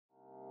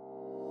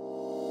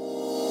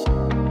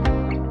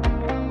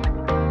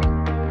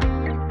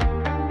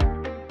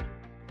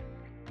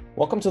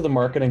Welcome to the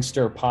Marketing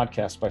Stir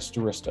podcast by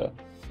Stirista,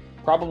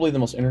 probably the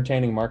most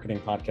entertaining marketing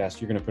podcast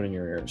you're going to put in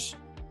your ears.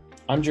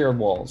 I'm Jared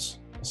Walls,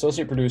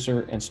 associate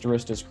producer and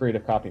Stirista's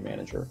creative copy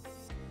manager.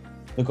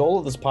 The goal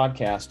of this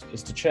podcast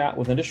is to chat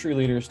with industry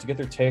leaders to get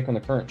their take on the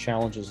current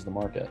challenges of the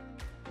market,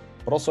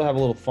 but also have a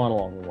little fun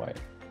along the way.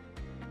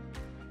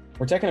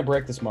 We're taking a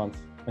break this month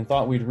and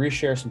thought we'd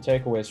reshare some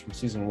takeaways from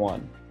season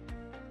 1.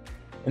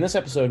 In this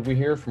episode, we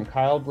hear from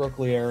Kyle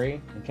Broccolieri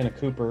and Kenna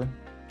Cooper,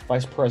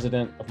 Vice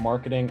President of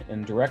Marketing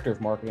and Director of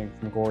Marketing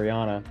from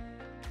Gorjana,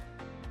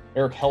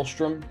 Eric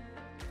Hellstrom,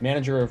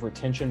 Manager of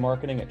Retention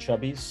Marketing at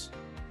Chubbies,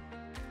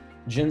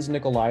 Jens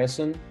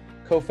Nicolaisen,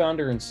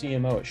 Co-founder and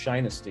CMO at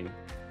Shinesty,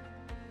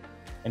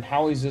 and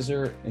Howie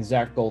Zisser and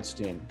Zach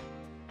Goldstein,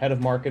 Head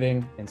of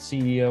Marketing and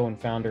CEO and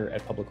Founder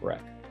at Public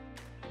Rec.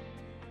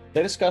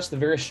 They discuss the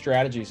various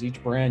strategies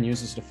each brand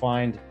uses to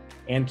find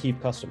and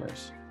keep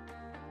customers.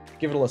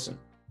 Give it a listen.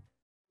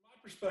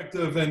 My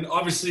perspective, and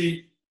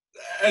obviously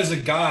as a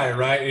guy,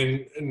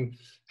 right, and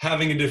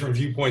having a different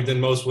viewpoint than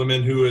most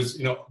women who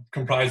is,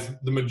 comprise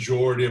the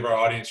majority of our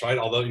audience, right?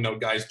 Although,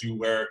 guys do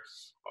wear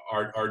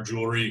our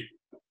jewelry.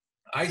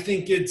 I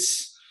think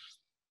it's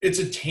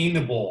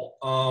attainable.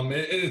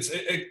 It's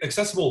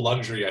accessible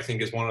luxury, I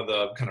think, is one of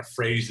the kind of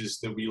phrases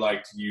that we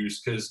like to use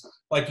because,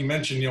 like you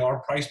mentioned, our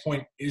price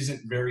point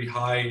isn't very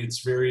high.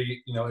 It's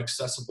very,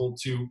 accessible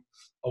to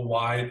a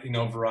wide,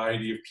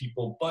 variety of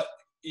people, but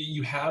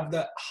you have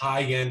that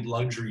high-end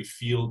luxury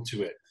feel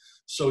to it.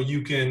 So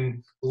you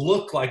can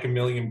look like $1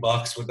 million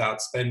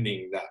without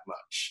spending that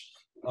much.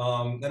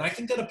 And I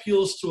think that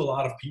appeals to a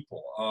lot of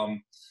people.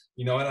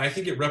 And I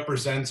think it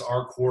represents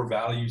our core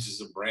values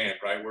as a brand,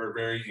 right? We're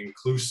very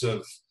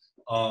inclusive,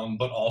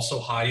 but also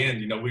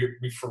high-end.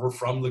 We're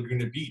from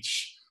Laguna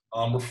Beach.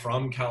 We're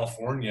from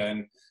California.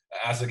 And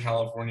as a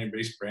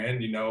California-based brand,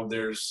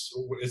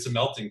 it's a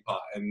melting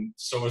pot. And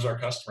so is our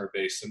customer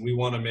base. And we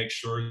want to make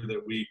sure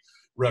that we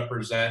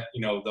represent,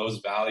 those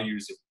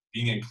values of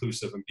being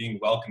inclusive and being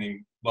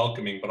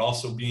welcoming, but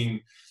also being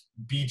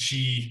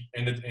beachy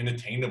and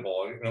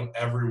attainable.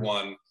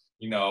 Everyone,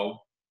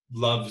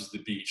 loves the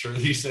beach, or at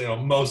least,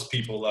 most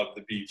people love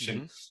the beach.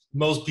 Mm-hmm. And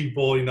most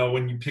people,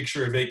 when you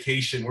picture a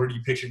vacation, where do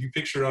you picture? You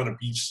picture it on a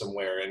beach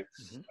somewhere. And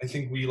mm-hmm. I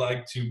think we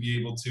like to be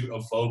able to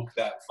evoke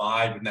that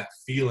vibe and that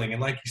feeling.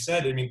 And like you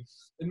said, it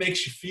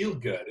makes you feel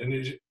good. And,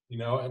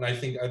 and I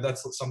think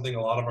that's something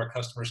a lot of our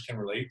customers can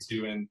relate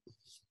to. And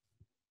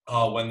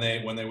when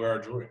they wear our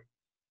jewelry.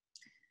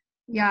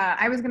 Yeah,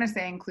 I was going to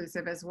say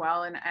inclusive as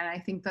well. And I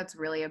think that's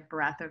really a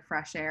breath of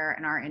fresh air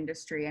in our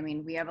industry.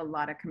 We have a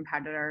lot of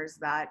competitors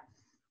that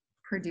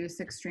produce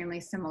extremely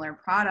similar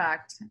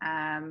product.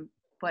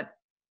 But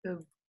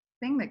the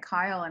thing that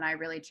Kyle and I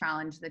really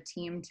challenge the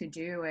team to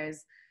do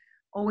is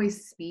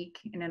always speak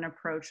in an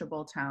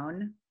approachable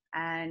tone.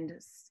 And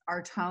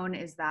our tone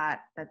is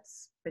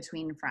that's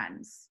between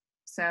friends.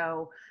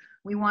 So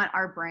we want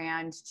our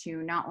brand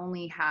to not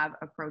only have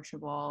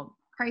approachable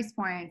price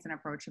points and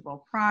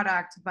approachable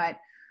product, but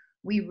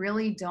we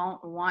really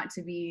don't want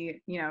to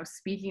be,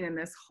 speaking in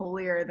this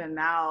holier than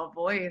thou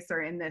voice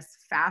or in this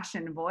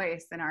fashion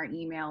voice in our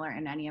email or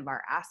in any of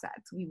our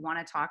assets. We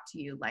want to talk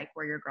to you like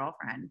we're your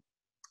girlfriend.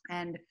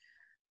 And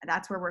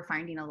that's where we're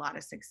finding a lot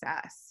of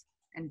success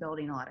and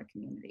building a lot of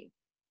community.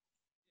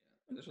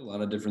 There's a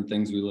lot of different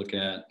things we look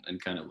at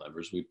and kind of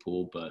levers we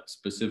pull, but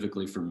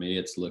specifically for me,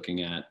 it's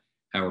looking at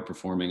how we're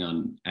performing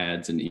on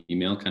ads and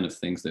email, kind of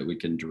things that we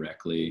can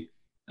directly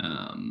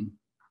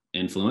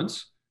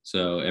influence.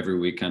 So every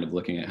week kind of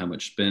looking at how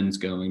much spend's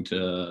going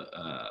to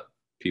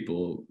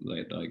people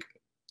like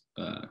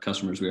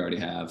customers we already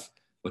have,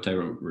 what type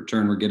of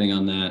return we're getting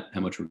on that, how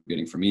much we're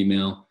getting from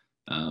email,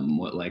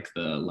 what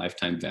the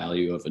lifetime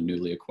value of a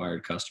newly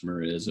acquired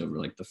customer is over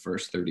the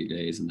first 30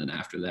 days. And then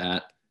after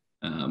that,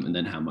 and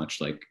then how much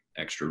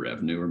extra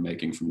revenue we're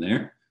making from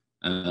there.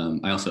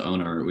 I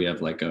also we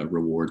have a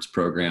rewards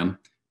program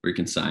where you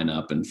can sign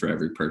up, and for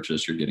every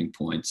purchase you're getting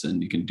points,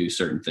 and you can do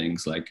certain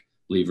things like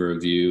leave a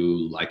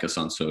review, like us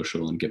on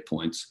social, and get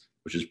points,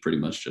 which is pretty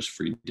much just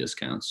free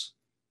discounts.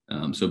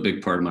 So a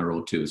big part of my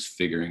role too is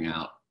figuring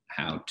out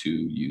how to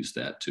use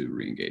that to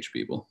re-engage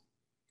people.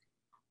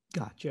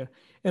 Gotcha.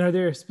 And are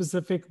there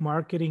specific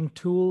marketing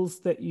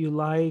tools that you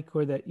like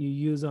or that you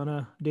use on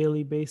a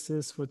daily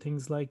basis for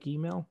things like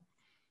email?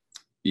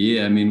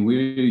 Yeah, we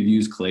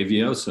use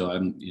Klaviyo, so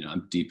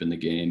I'm deep in the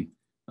game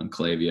on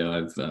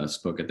Klaviyo. I've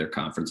spoke at their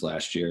conference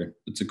last year.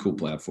 It's a cool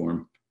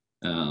platform,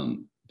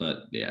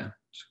 but yeah,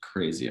 it's a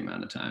crazy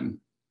amount of time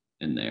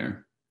in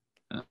there.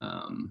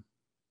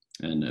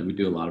 And we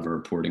do a lot of our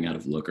reporting out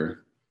of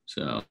Looker.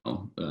 So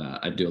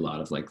I do a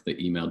lot of the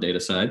email data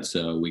side,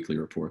 so weekly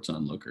reports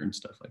on Looker and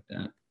stuff like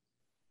that.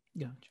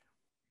 Gotcha.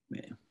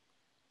 Yeah.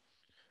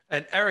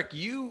 And Eric,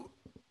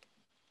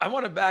 I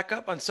want to back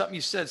up on something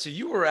you said. So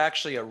you were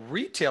actually a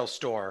retail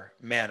store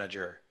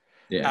manager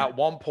at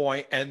one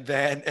point, and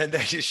then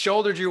you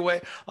shouldered your way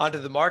onto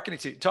the marketing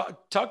team.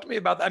 Talk to me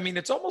about that.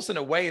 It's almost in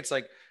a way, it's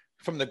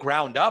from the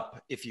ground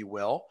up, if you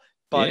will.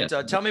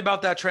 But tell me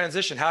about that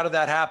transition. How did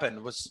that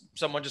happen? Was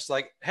someone just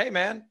hey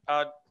man,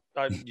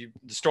 the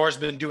store's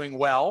been doing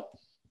well.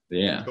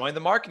 Yeah. Join the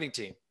marketing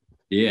team.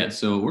 Yeah.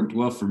 So it worked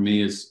well for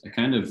me is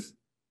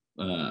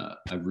I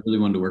really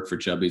wanted to work for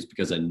Chubbies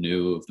because I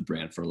knew of the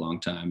brand for a long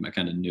time. I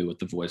kind of knew what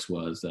the voice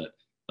was, that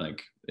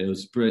like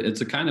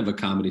it's a kind of a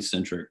comedy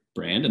centric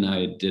brand. And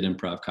I did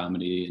improv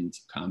comedy and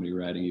comedy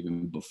writing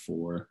even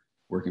before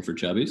working for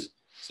Chubbies.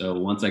 So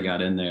once I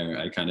got in there,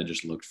 I kind of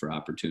just looked for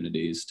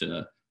opportunities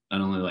to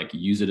not only like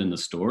use it in the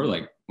store,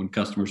 like when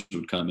customers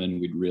would come in,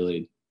 we'd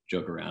really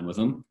joke around with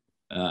them.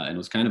 And it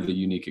was kind of a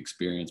unique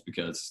experience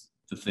because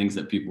the things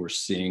that people were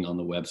seeing on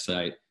the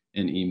website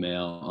and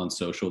email on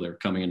social, they're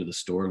coming into the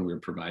store and we were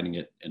providing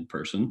it in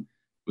person,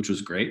 which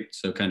was great.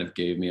 So it kind of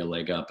gave me a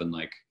leg up and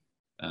like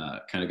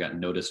kind of got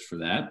noticed for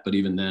that. But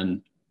even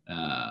then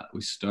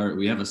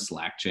we have a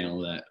Slack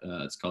channel that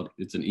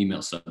it's an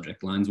email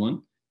subject lines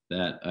one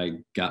that I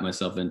got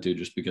myself into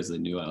just because they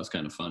knew I was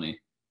kind of funny.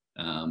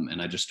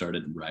 And I just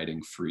started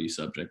writing free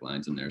subject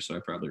lines in there. So I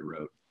probably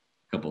wrote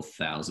a couple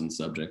thousand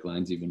subject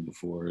lines even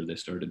before they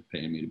started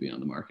paying me to be on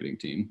the marketing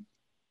team,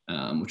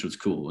 which was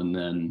cool. And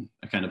then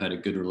I kind of had a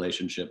good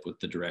relationship with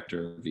the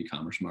director of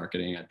e-commerce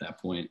marketing at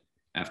that point,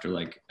 after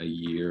like a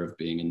year of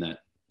being in that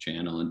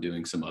channel and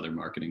doing some other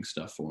marketing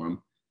stuff for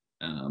him.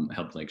 I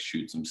helped like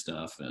shoot some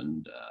stuff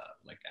and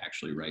like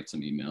actually write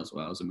some emails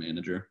while I was a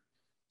manager.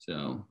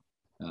 So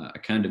I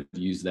kind of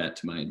used that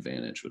to my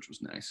advantage, which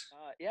was nice.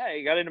 Yeah,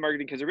 I got into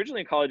marketing because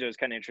originally in college I was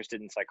kind of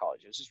interested in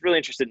psychology. I was just really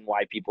interested in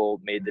why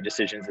people made the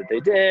decisions that they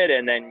did.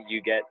 And then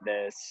you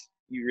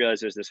realize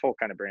there's this whole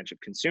kind of branch of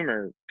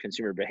consumer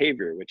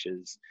behavior, which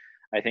is,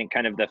 I think,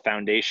 kind of the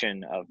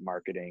foundation of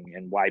marketing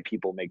and why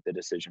people make the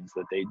decisions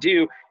that they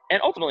do.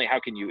 And ultimately, how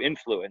can you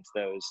influence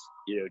those,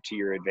 to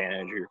your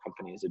advantage or your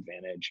company's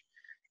advantage?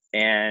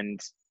 And,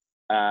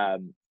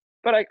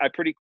 but I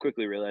pretty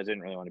quickly realized I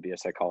didn't really want to be a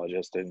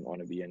psychologist. I didn't want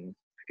to be in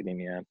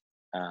academia.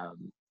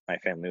 My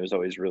family was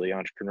always really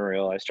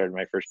entrepreneurial. I started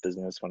my first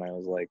business when I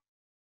was like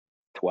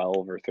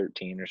 12 or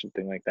 13 or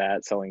something like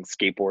that, selling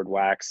skateboard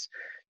wax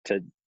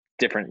to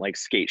different like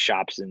skate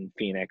shops in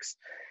Phoenix.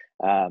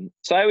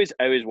 So I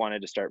always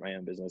wanted to start my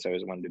own business. I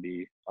always wanted to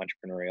be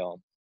entrepreneurial.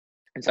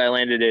 And so I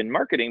landed in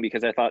marketing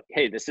because I thought,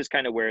 hey, this is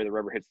kind of where the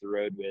rubber hits the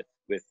road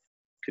with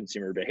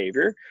consumer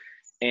behavior.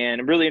 And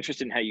I'm really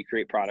interested in how you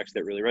create products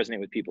that really resonate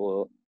with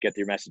people, get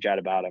your message out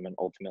about them, and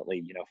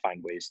ultimately,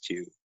 find ways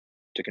to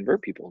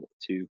convert people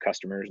to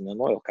customers and then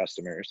loyal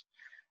customers.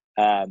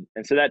 And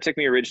so that took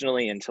me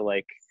originally into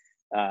like,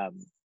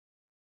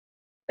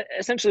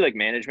 essentially like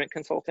management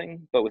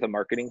consulting, but with a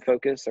marketing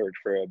focus. I worked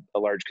for a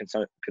large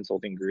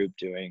consulting group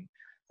doing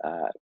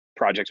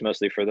projects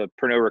mostly for the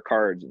Pernod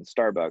Ricards and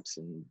Starbucks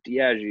and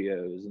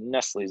Diageo's and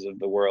Nestle's of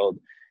the world.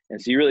 And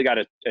so you really got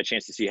a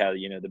chance to see how,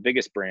 the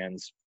biggest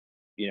brands,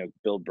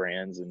 build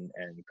brands and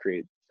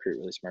create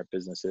really smart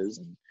businesses.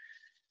 And,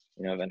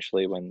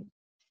 eventually when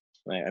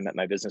I met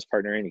my business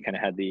partner and he kind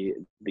of had the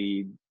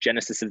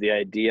genesis of the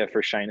idea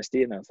for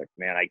Shinesty, and I was like,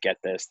 man, I get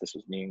this. This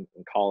was me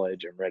in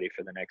college. I'm ready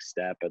for the next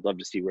step. I'd love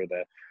to see where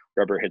the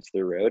rubber hits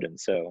the road. And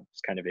so I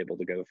was kind of able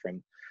to go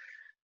from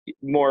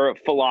more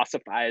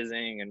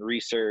philosophizing and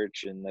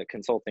research and the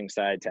consulting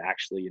side to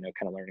actually,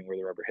 kind of learning where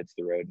the rubber hits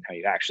the road and how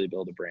you actually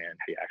build a brand,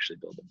 how you actually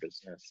build a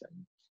business.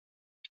 And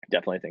I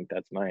definitely think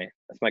that's my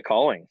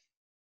calling,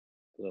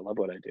 because I love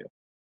what I do.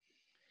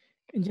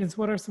 And Jens,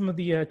 what are some of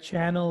the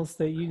channels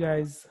that you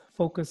guys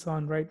focus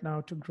on right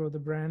now to grow the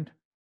brand?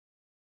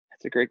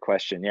 That's a great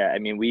question. Yeah, I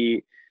mean,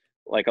 we,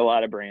 like a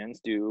lot of brands,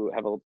 do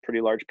have a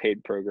pretty large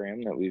paid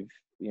program that we've,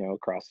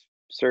 across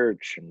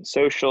search and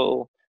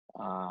social.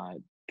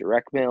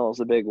 Direct mail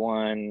is a big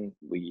one.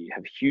 We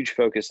have huge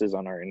focuses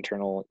on our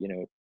internal,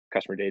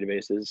 customer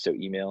databases. So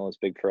email is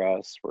big for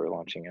us. We're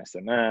launching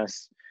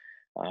SMS.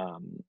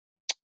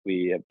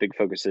 We have big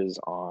focuses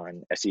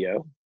on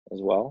SEO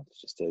as well.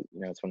 It's just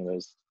it's one of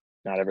those,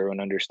 not everyone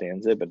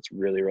understands it, but it's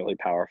really, really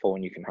powerful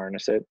when you can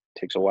harness it. It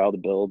takes a while to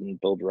build and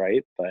build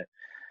right. But,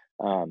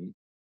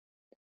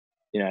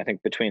 I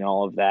think between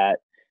all of that,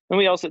 and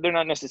we also, they're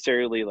not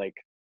necessarily like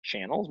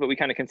channels, but we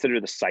kind of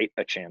consider the site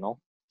a channel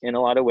in a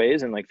lot of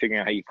ways, and like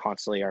figuring out how you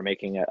constantly are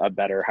making a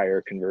better,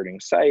 higher converting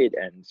site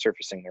and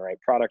surfacing the right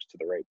products to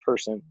the right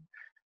person.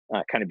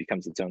 Kind of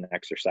becomes its own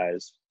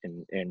exercise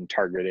in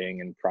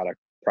targeting and product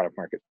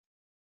market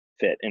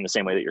fit, in the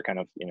same way that you're kind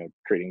of,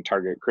 creating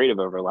target creative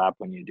overlap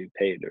when you do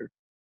paid or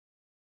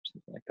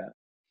something like that.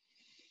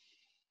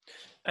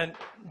 And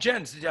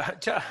Jens,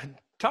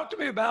 talk to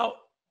me about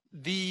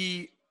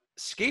the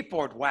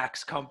skateboard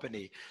wax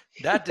company.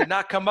 That did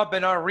not come up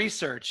in our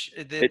research.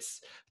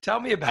 Tell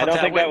me about that. I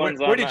don't think that one's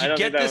where did you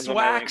get this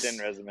wax?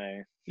 LinkedIn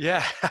resume.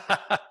 Yeah.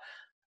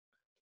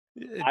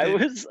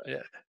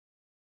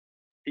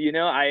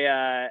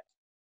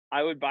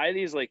 I would buy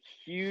these like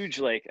huge,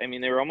 like, I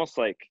mean, they were almost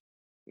like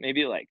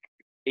maybe like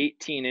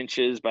 18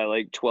 inches by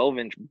like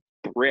 12-inch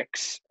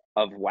bricks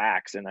of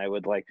wax. And I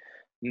would like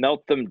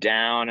melt them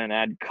down and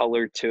add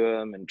color to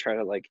them and try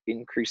to like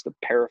increase the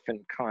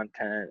paraffin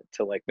content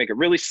to like make it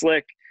really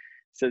slick.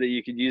 so that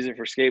you could use it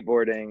for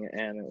skateboarding.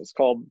 And it was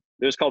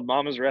called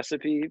Mama's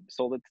Recipe.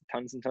 Sold it to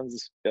tons and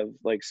tons of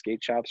like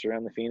skate shops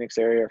around the Phoenix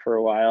area for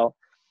a while.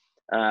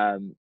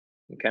 Kind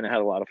of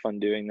had a lot of fun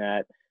doing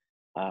that.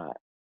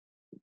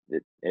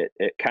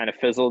 It kind of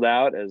fizzled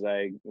out as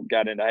I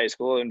got into high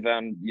school and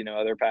found,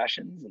 other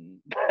passions.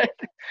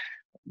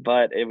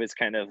 But it was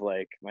kind of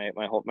like my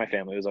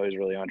family was always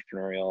really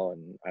entrepreneurial,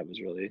 and I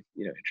was really,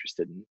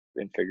 interested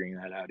in figuring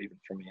that out even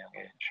from a young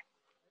age.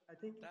 I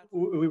think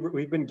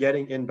we've been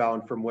getting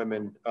inbound from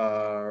women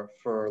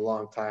for a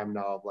long time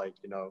now. Like,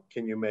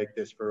 can you make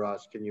this for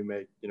us? Can you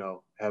make,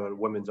 have a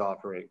women's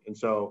offering? And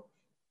so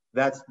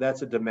that's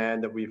a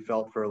demand that we've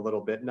felt for a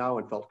little bit now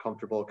and felt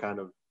comfortable kind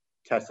of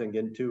testing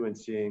into and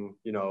seeing,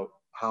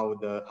 how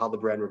the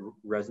brand would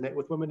resonate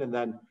with women. And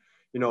then,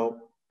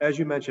 as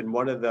you mentioned,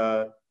 one of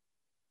the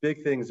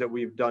big things that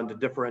we've done to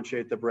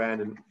differentiate the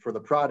brand and for the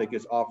product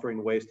is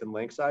offering waist and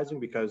length sizing,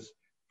 because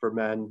for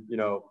men,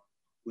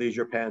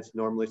 leisure pants,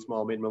 normally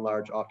small, medium, and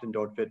large, often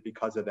don't fit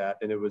because of that.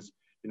 And it was,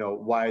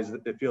 why is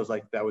it feels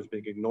like that was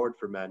being ignored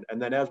for men.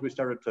 And then as we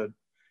started to,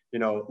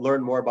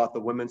 learn more about the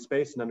women's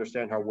space and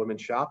understand how women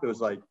shop, it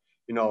was like,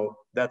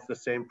 that's the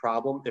same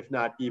problem, if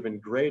not even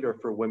greater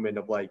for women,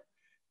 of like,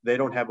 they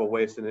don't have a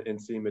waist and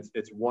inseam.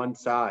 It's one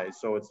size.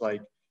 So it's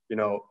like,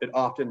 it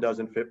often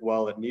doesn't fit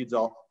well. It needs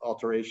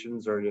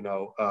alterations, or,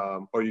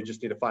 or you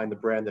just need to find the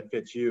brand that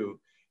fits you.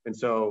 And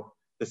so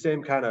the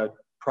same kind of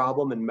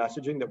problem and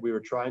messaging that we were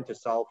trying to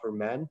solve for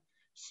men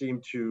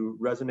seemed to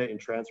resonate and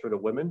transfer to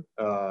women.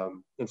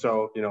 And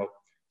so,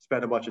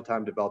 spent a bunch of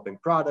time developing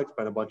products,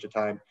 spent a bunch of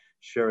time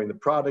sharing the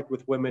product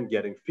with women,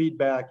 getting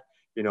feedback,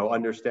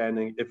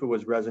 understanding if it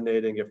was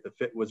resonating, if the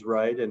fit was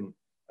right, and,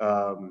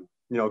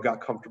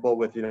 got comfortable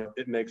with,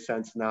 it makes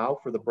sense now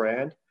for the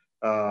brand,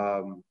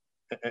 and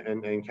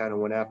kind of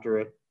went after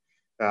it.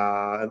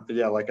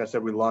 Yeah, like I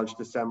said, we launched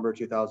December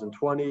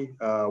 2020,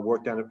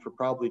 worked on it for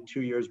probably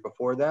 2 years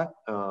before that.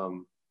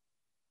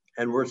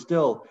 And we're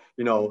still,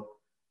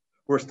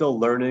 we're still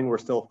learning, we're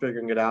still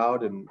figuring it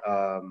out, and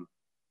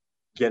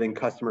getting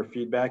customer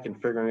feedback and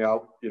figuring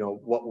out,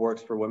 what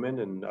works for women.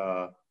 And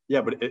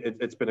yeah, but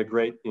it's been a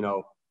great,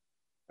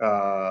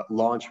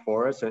 launch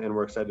for us, and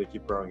we're excited to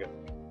keep growing it.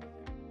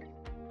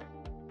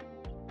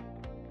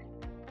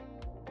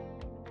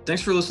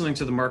 Thanks for listening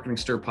to the Marketing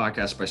Stir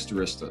podcast by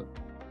Stirista.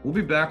 We'll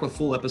be back with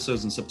full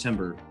episodes in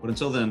September, but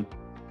until then,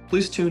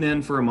 please tune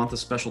in for a month of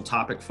special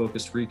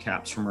topic-focused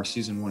recaps from our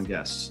season 1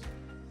 guests.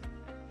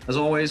 As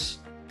always,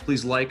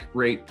 please like,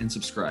 rate, and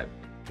subscribe.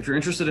 If you're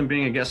interested in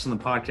being a guest on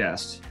the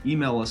podcast,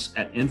 email us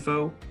at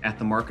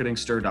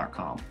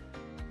info@themarketingstir.com.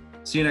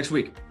 See you next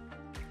week.